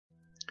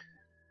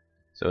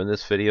So in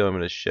this video I'm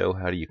going to show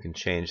how you can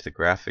change the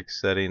graphics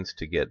settings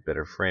to get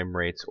better frame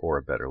rates or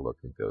a better look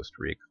in Ghost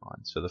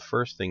Recon. So the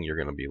first thing you're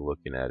going to be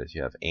looking at is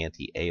you have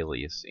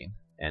anti-aliasing,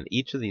 and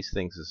each of these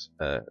things is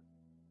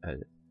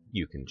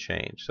you can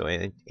change. So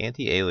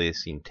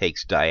anti-aliasing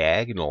takes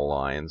diagonal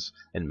lines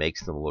and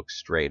makes them look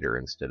straighter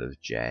instead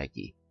of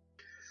jaggy.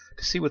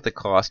 To see what the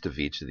cost of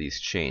each of these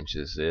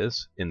changes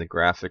is, in the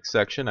graphics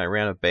section I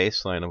ran a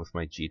baseline with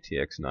my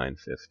GTX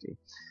 950.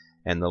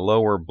 And the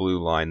lower blue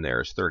line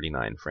there is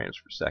 39 frames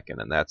per second,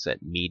 and that's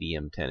at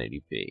medium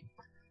 1080p.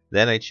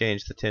 Then I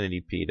changed the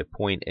 1080p to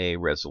point A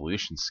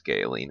resolution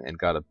scaling and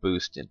got a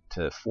boost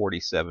into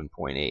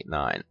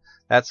 47.89.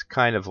 That's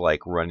kind of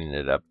like running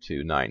it up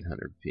to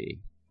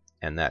 900p,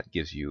 and that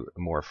gives you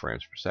more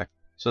frames per second.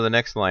 So the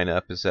next line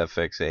up is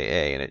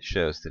FXAA, and it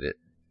shows that it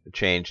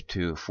changed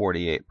to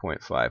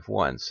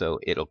 48.51,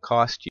 so it'll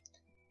cost you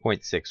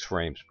 0.6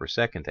 frames per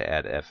second to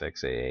add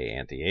FXAA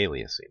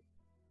anti-aliasing.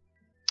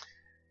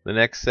 The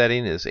next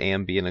setting is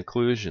ambient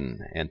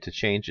occlusion, and to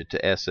change it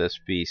to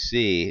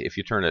SSBC, if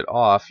you turn it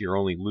off, you're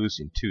only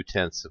losing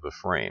 0.2 of a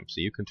frame. So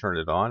you can turn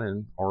it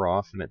on or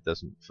off, and it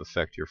doesn't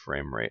affect your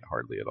frame rate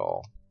hardly at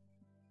all.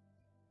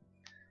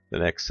 The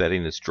next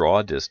setting is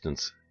draw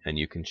distance, and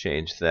you can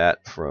change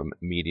that from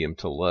medium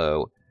to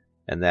low,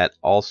 and that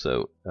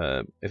also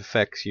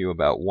affects you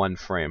about 1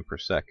 frame per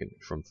second,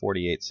 from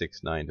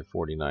 48.69 to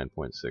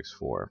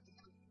 49.64.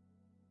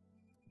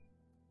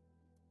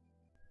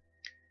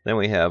 Then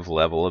we have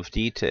level of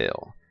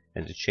detail,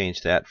 and to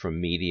change that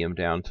from medium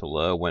down to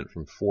low went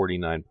from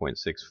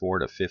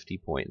 49.64 to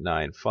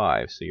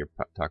 50.95, so you're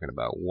talking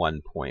about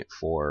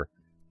 1.4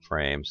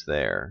 frames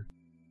there.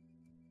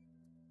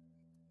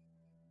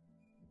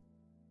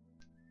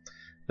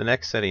 The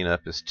next setting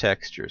up is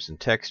textures, and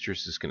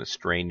textures is going to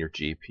strain your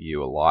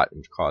GPU a lot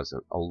and cause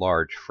a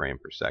large frame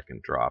per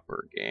second drop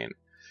or gain.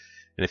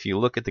 And if you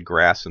look at the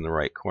grass in the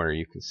right corner,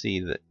 you can see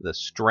that the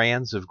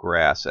strands of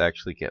grass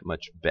actually get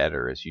much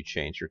better as you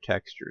change your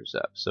textures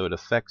up. So it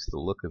affects the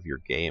look of your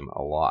game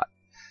a lot.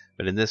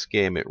 But in this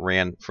game, it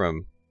ran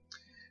from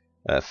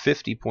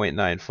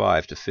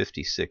 50.95 to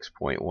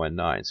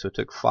 56.19. So it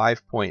took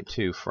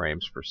 5.2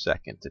 frames per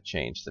second to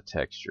change the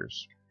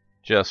textures.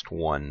 Just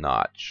one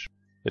notch.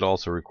 It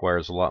also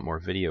requires a lot more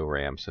video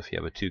RAM, so if you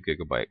have a 2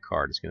 GB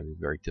card, it's going to be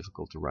very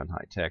difficult to run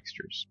high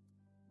textures.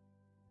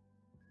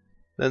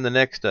 Then the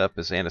next up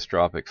is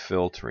anisotropic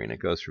filtering.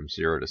 It goes from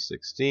 0 to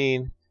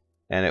 16,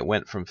 and it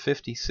went from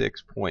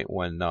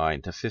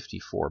 56.19 to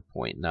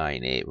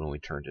 54.98 when we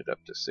turned it up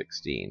to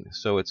 16.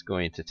 So it's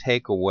going to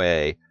take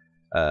away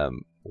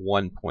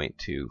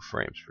 1.2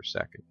 frames per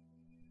second.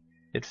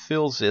 It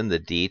fills in the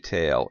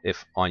detail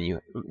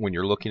when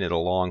you're looking at a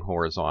long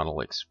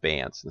horizontal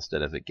expanse.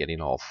 Instead of it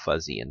getting all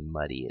fuzzy and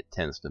muddy, it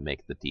tends to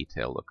make the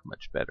detail look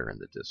much better in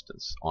the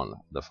distance on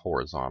the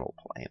horizontal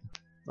plane.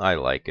 I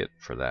like it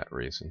for that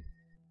reason.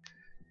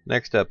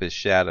 Next up is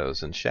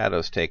shadows, and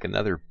shadows take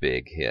another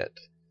big hit.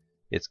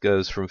 It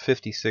goes from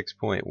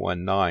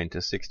 56.19 to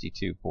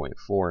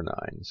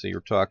 62.49, so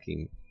you're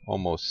talking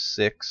almost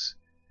 6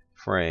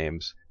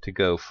 frames to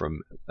go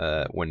from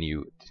when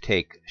you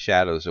take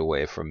shadows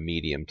away from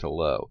medium to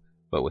low.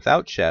 But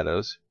without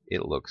shadows,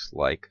 it looks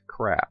like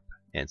crap,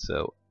 and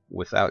so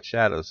without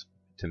shadows,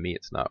 to me,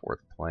 it's not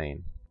worth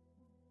playing.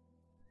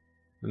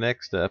 The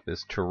next up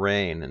is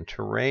terrain, and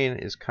terrain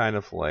is kind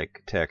of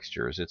like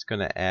textures. It's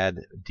going to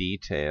add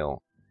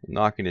detail.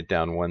 Knocking it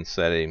down one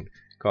setting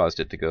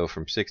caused it to go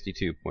from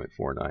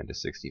 62.49 to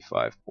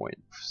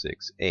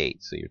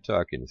 65.68, so you're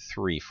talking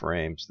 3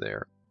 frames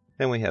there.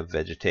 Then we have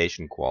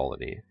vegetation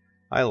quality.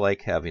 I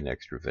like having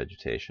extra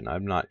vegetation.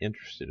 I'm not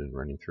interested in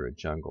running through a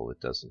jungle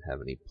that doesn't have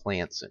any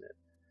plants in it.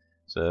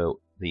 So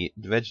the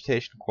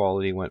vegetation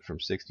quality went from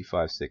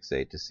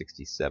 65.68 to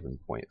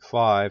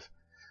 67.5,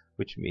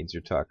 which means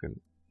you're talking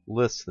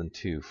less than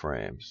 2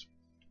 frames.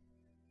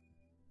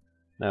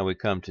 Now we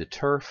come to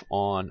turf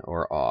on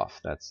or off.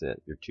 That's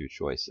it, your 2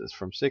 choices.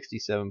 From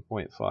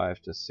 67.5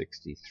 to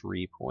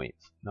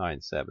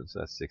 63.97, so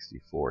that's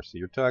 64. So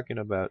you're talking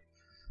about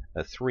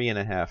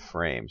 3.5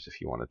 frames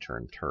if you want to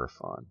turn turf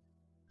on.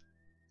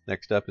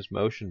 Next up is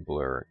motion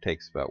blur. It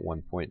takes about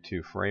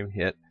 1.2 frame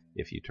hit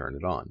if you turn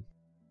it on.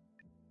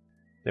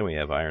 Then we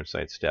have iron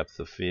sights depth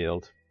of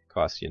field.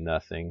 Costs you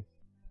nothing.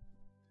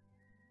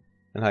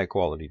 And high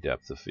quality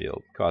depth of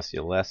field costs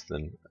you less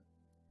than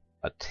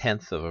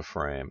 1/10 of a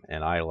frame,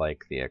 and I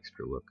like the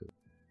extra look of it.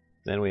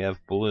 Then we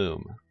have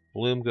bloom.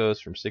 Bloom goes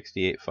from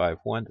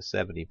 68.51 to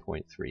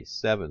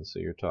 70.37, so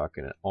you're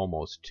talking at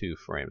almost 2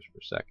 frames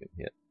per second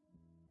hit.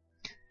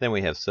 Then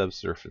we have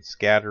subsurface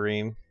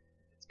scattering.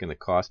 It's going to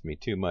cost me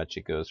too much.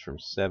 It goes from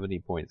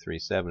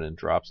 70.37 and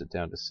drops it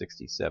down to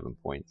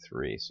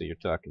 67.3, so you're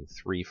talking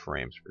 3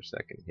 frames per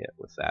second hit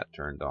with that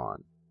turned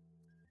on.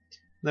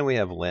 Then we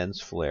have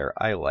lens flare.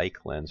 I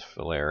like lens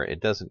flare. It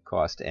doesn't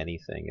cost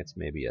anything. It's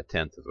maybe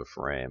 1/10 of a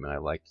frame, and I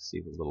like to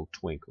see the little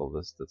twinkle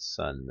that the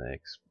sun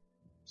makes.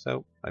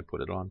 So I put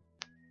it on.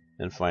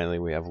 And finally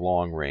we have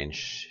long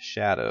range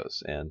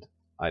shadows, and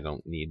I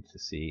don't need to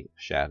see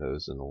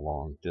shadows in a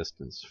long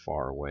distance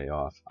far away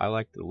off. I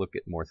like to look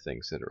at more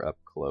things that are up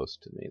close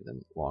to me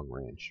than long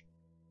range.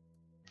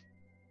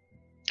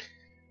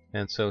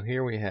 And so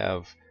here we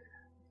have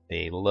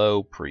a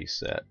low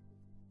preset,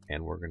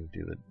 and we're going to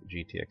do the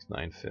GTX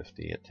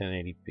 950 at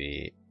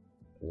 1080p,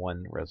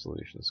 1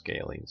 resolution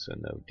scaling, so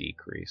no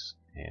decrease,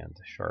 and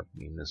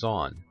sharpening is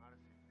on.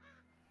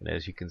 And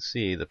as you can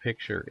see, the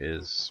picture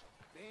is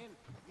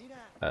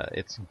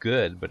it's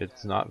good, but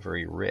it's not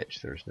very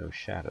rich. There's no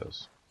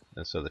shadows,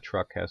 and so the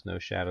truck has no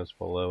shadows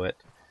below it.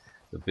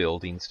 The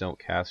buildings don't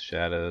cast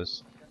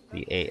shadows.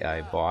 The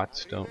AI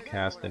bots don't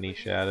cast any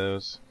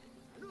shadows.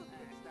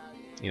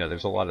 You know,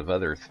 there's a lot of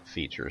other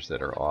features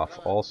that are off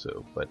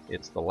also, but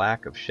it's the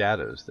lack of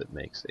shadows that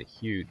makes a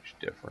huge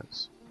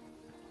difference.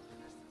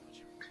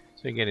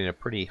 So you're getting a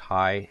pretty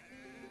high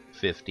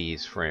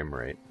 50s frame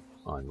rate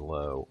on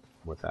low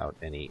without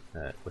any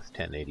with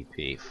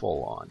 1080p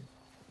full on.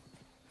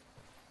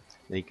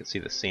 And you can see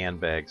the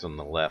sandbags on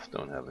the left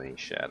don't have any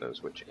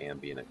shadows, which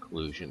ambient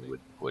occlusion would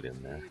put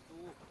in there.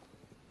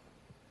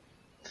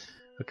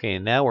 Okay,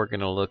 now we're going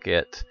to look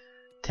at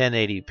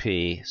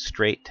 1080p,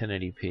 straight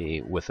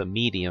 1080p with a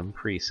medium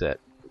preset.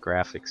 The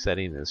graphic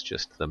setting is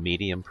just the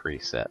medium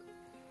preset.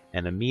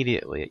 And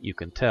immediately you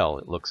can tell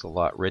it looks a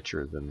lot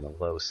richer than the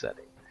low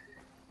setting.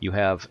 You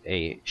have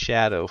a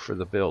shadow for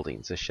the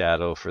buildings, a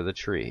shadow for the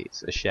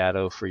trees, a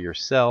shadow for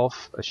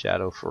yourself, a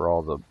shadow for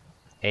all the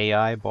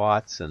AI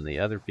bots and the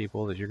other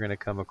people that you're going to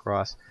come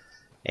across.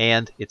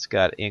 And it's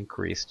got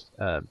increased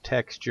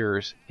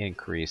textures,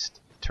 increased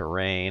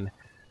terrain.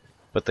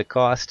 But the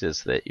cost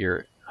is that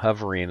you're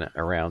hovering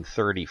around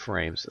 30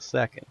 frames a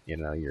second. You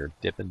know, you're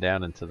dipping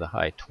down into the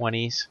high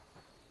 20s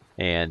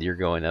and you're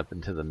going up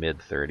into the mid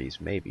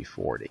 30s, maybe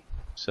 40.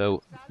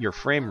 So your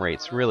frame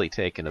rate's really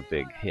taking a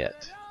big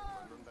hit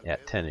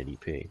at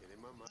 1080p.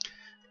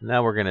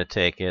 Now we're going to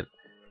take it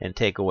and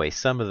take away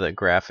some of the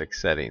graphic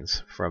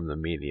settings from the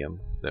medium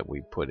that we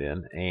put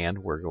in, and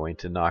we're going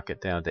to knock it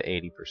down to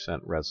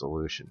 80%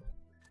 resolution.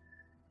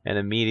 And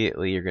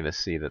immediately you're going to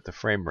see that the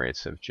frame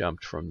rates have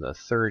jumped from the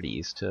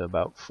 30s to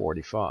about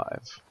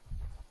 45.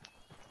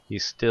 You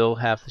still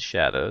have the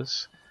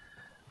shadows.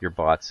 Your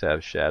bots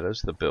have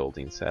shadows, the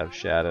buildings have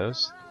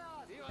shadows,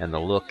 and the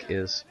look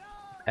is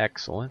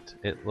excellent.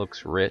 It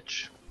looks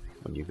rich.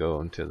 When you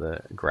go into the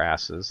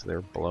grasses,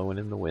 they're blowing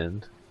in the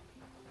wind.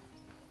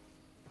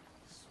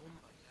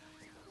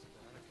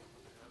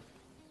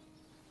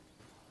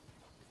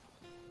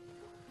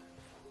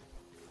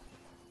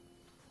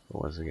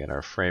 Once again,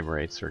 our frame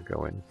rates are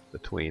going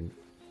between,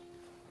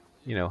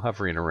 you know,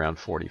 hovering around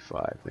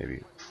 45,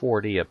 maybe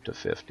 40 up to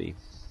 50.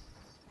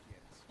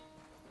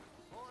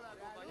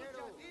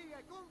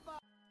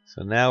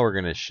 So now we're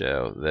going to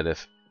show that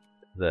if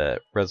the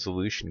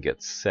resolution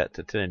gets set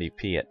to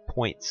 1080p at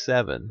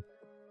 0.7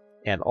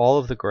 and all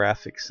of the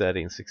graphic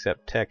settings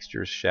except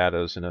textures,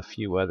 shadows, and a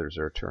few others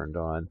are turned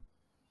on,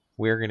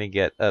 we're going to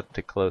get up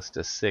to close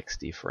to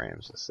 60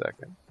 frames a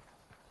second.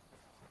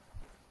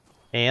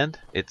 And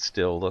it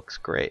still looks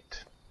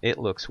great. It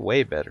looks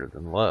way better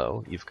than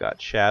low. You've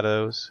got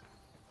shadows,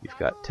 you've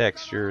got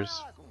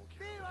textures.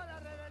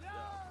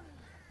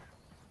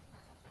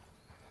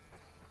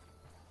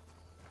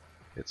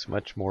 It's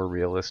much more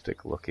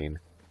realistic looking,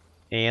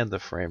 and the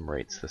frame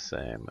rate's the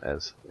same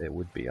as it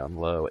would be on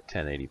low at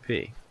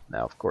 1080p.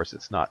 Now, of course,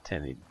 it's not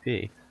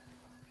 1080p,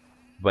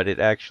 but it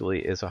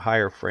actually is a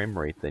higher frame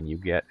rate than you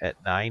get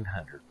at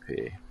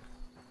 900p.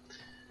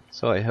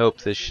 So I hope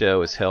this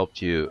show has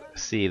helped you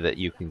see that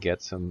you can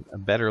get a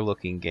better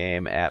looking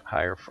game at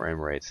higher frame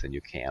rates than you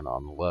can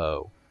on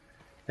low.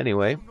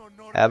 Anyway,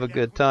 have a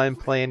good time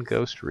playing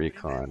Ghost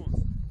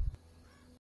Recon.